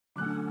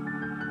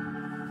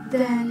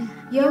Then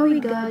Yahweh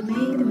God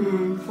made the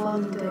man fall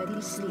into a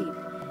deep sleep,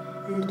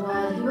 and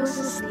while he was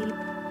asleep,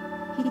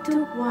 he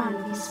took one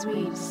of his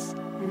ribs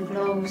and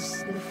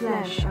closed the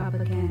flesh up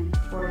again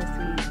for a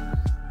sleep.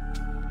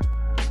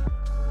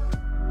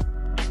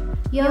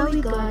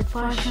 Yahweh God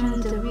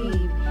fashioned the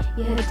rib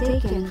he had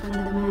taken from the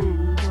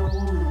man into a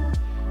woman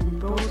and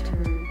brought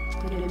her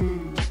to the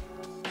man.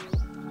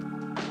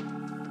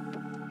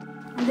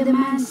 And the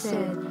man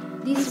said,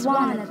 "This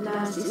one at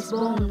last is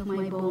bone of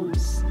my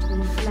bones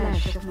and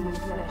flesh of my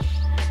flesh.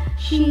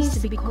 She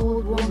is to be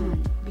called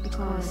woman,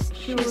 because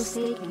she was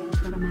taken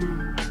from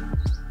man."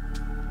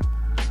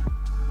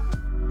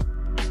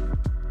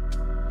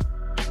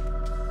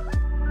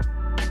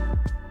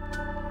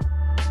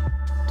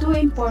 Two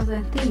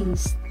important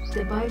things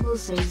the Bible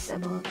says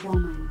about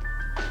woman.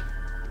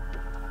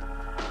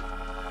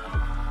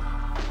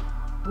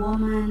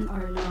 Woman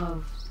are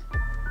loved.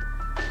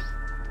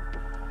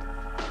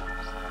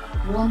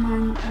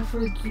 Woman are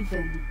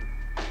forgiven.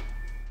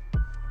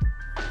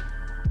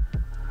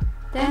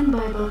 10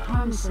 Bible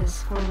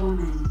promises for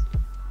woman.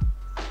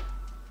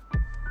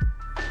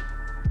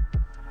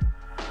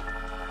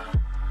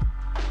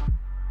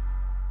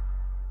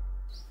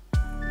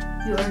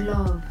 You are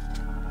loved.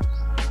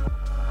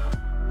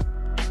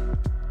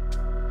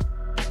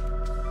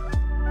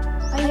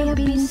 I have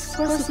been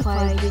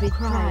crucified with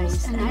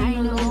Christ, and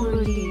I no longer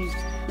live,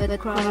 but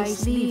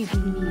Christ lives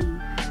in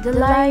me. The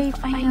life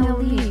I now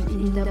live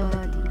in the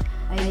body,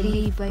 I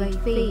live by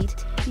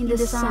faith in the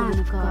Son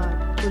of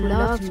God, who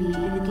loved me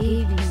and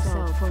gave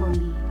himself for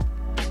me.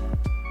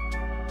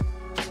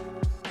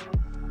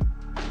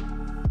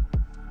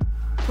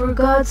 For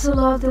God so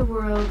loved the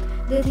world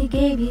that he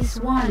gave his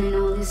one and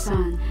only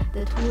Son,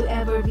 that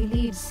whoever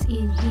believes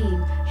in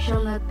him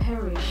shall not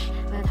perish,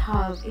 but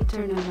have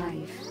eternal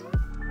life.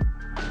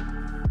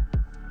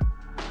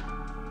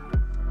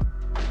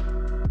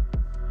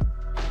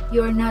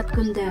 You are not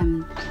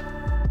condemned.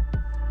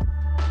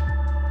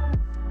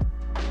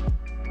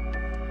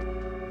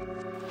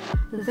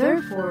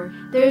 Therefore,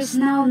 there is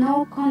now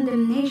no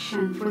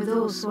condemnation for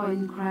those who are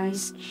in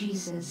Christ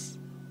Jesus.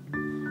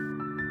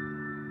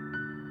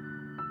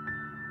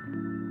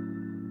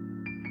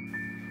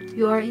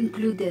 You are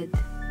included.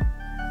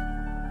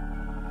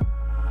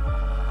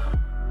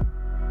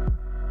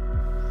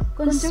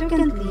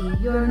 Consequently,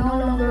 you are no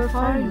longer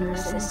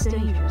foreigners and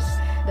strangers,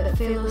 but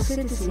fellow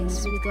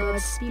citizens with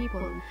God's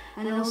people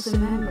and also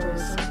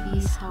members of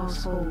his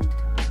household.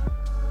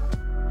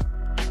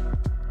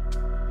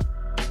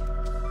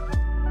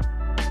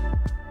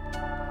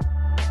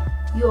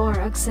 You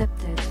are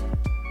accepted.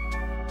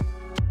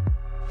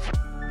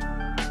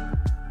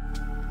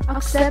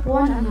 Accept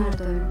one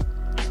another,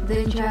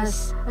 then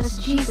just as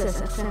Jesus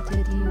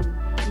accepted you,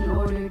 in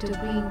order to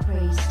bring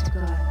praise to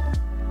God.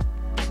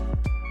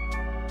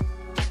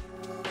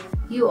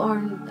 You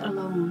aren't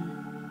alone.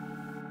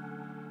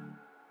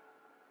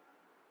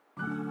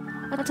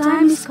 A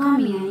time is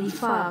coming, and in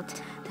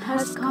fact,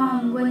 has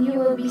come when you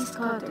will be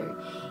scattered,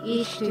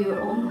 each to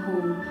your own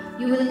home.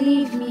 You will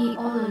leave me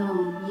all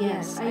alone.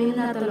 Yes, I am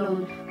not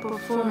alone,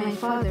 for my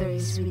Father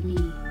is with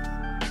me.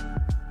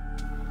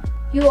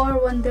 You are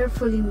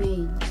wonderfully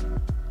made.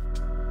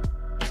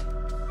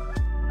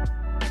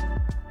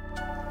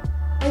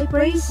 I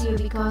praise you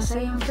because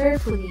I am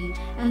fearfully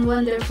and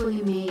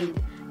wonderfully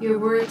made. Your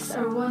works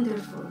are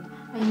wonderful.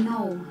 I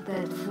know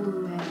that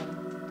full well.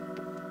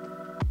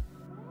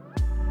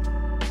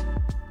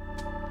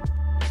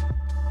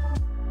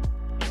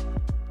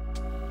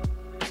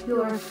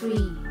 You are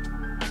free.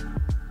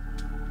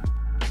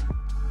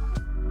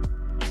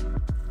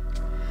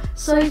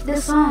 So if the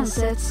Son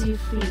sets you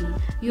free,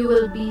 you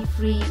will be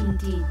free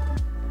indeed.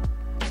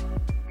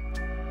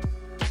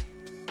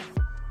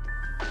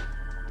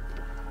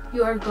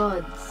 You are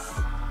God's.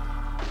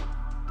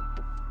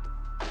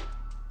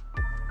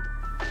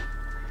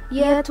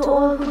 Yet to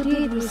all who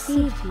did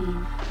receive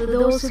him, to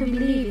those who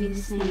believe in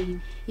his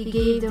name, he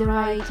gave the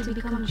right to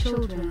become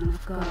children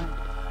of God.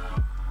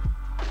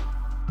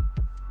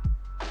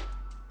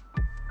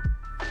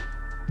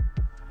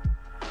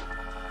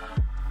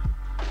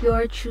 You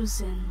are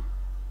chosen.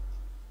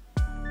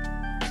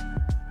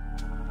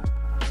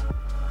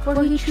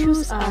 For he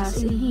chose us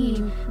in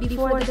him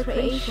before the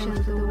creation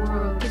of the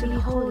world to be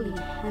holy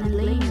and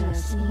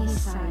blameless in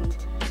his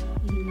sight,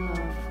 in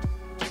love.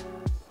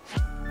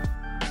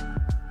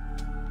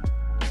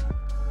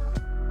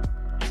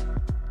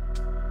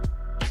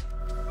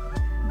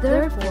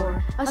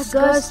 Therefore, as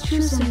God's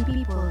chosen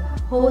people,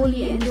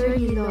 holy and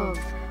dearly loved,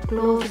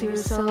 clothe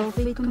yourself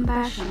with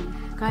compassion,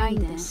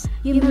 kindness,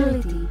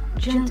 humility,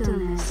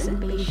 gentleness,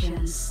 and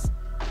patience.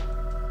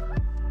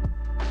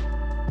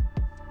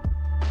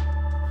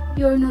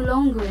 You are no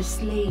longer a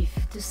slave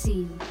to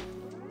sin.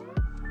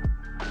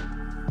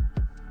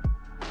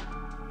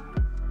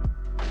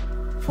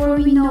 For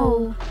we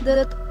know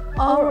that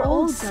our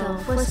old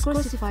self was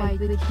crucified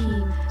with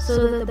him,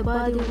 so that the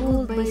body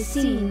ruled by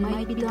sin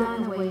might be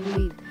done away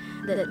with,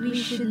 that we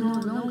should no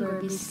longer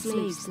be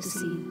slaves to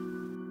sin.